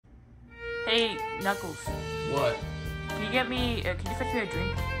Hey, Knuckles. What? Can you get me? Can you fetch me a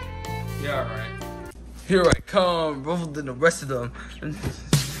drink? Yeah, alright. Here I come, rolled than the rest of them.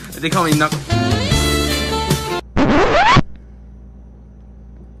 They call me Knuckles.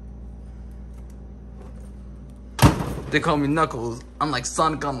 They call me Knuckles. I'm like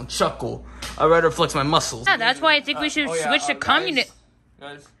Sonic on a chuckle. I'd rather flex my muscles. Yeah, that's why I think we should switch to communist.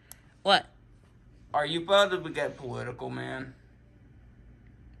 Guys, What? are you about to get political, man?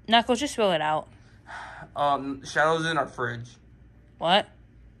 Knuckles, just spill it out. Shadows in our fridge. What?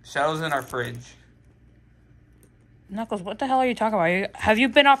 Shadows in our fridge. Knuckles, what the hell are you talking about? Have you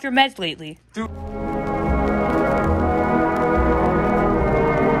been off your meds lately? Dude.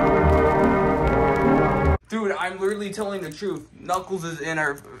 Dude, I'm literally telling the truth. Knuckles is in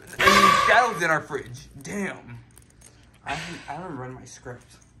our... Shadow's in our fridge. Damn. I haven't read my script.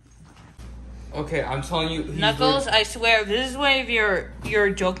 Okay, I'm telling you... Knuckles, I swear, if this is one of your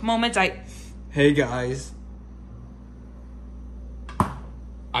joke moments, Hey, guys.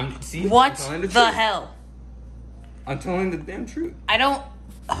 What the hell? I'm telling the damn truth. I don't...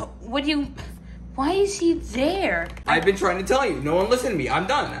 What do you... Why is he there? I've been trying to tell you. No one listened to me. I'm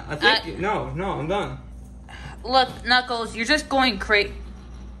done. No, I'm done. Look, Knuckles, you're just going crazy.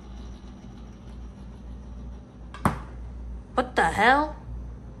 What the hell?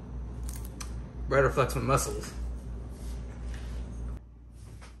 Better flex my muscles.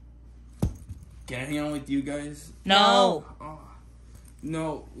 Can I hang out with you guys? No.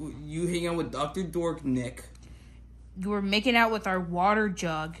 No, you hang out with Dr. Dork, Nick. You were making out with our water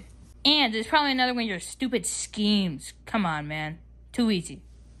jug. And there's probably another one of your stupid schemes. Come on, man. Too easy.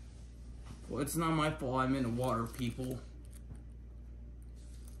 Well, it's not my fault I'm in the water, people.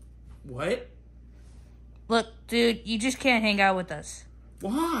 What? Look, dude, you just can't hang out with us.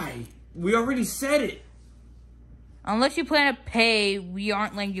 Why? We already said it. Unless you plan to pay, we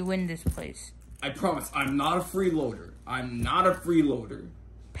aren't letting you in this place. I promise, I'm not a freeloader. I'm not a freeloader.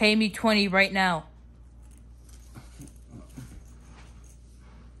 Pay me 20 right now.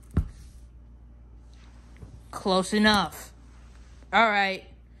 Close enough. All right.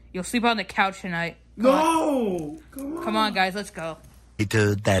 You'll sleep on the couch tonight. Come on, guys. Let's go.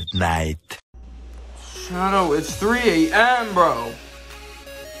 Later that night. Shadow, it's 3 a.m., bro.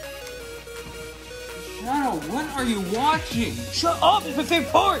 Shadow, what are you watching? Shut up. It's my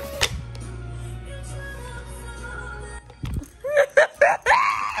favorite part.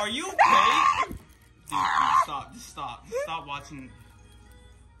 Are you okay? Dude, stop. Just stop. Just stop watching.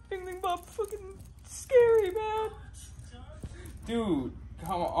 Bing Bing Bob fucking scary, man. Dude,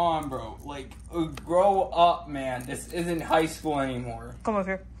 come on, bro. Like, grow up, man. This isn't high school anymore. Come over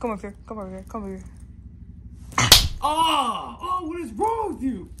here. Come over here. Come over here. Come over here. Oh, what is wrong with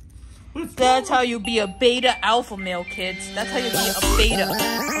you? That's how you be a beta alpha male, kids. That's how you be a beta.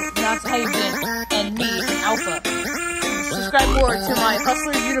 That's how you be and me, an alpha. Subscribe more to my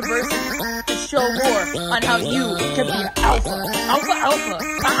Hustler University to show more on how you can be an alpha. Alpha.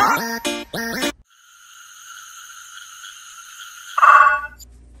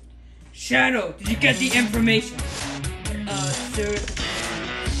 Shadow, did you get the information? Sir.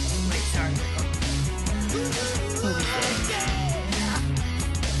 Wait, sorry.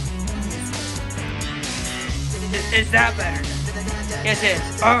 Is that better? Yes, it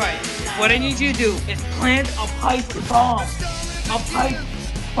is. Alright, what I need you to do is plant a pipe bomb. A pipe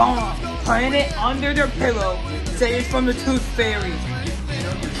bomb. Plant it under their pillow. Say it's from the Tooth Fairy.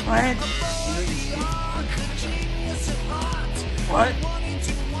 Plant. What?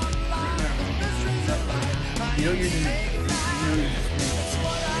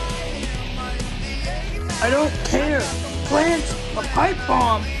 I don't care. Plant a pipe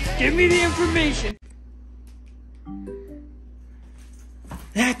bomb. Give me the information.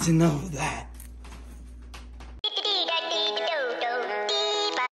 That's enough of that.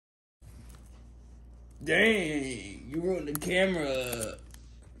 Dang, you ruined the camera.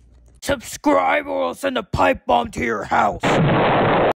 Subscribe or I'll send a pipe bomb to your house.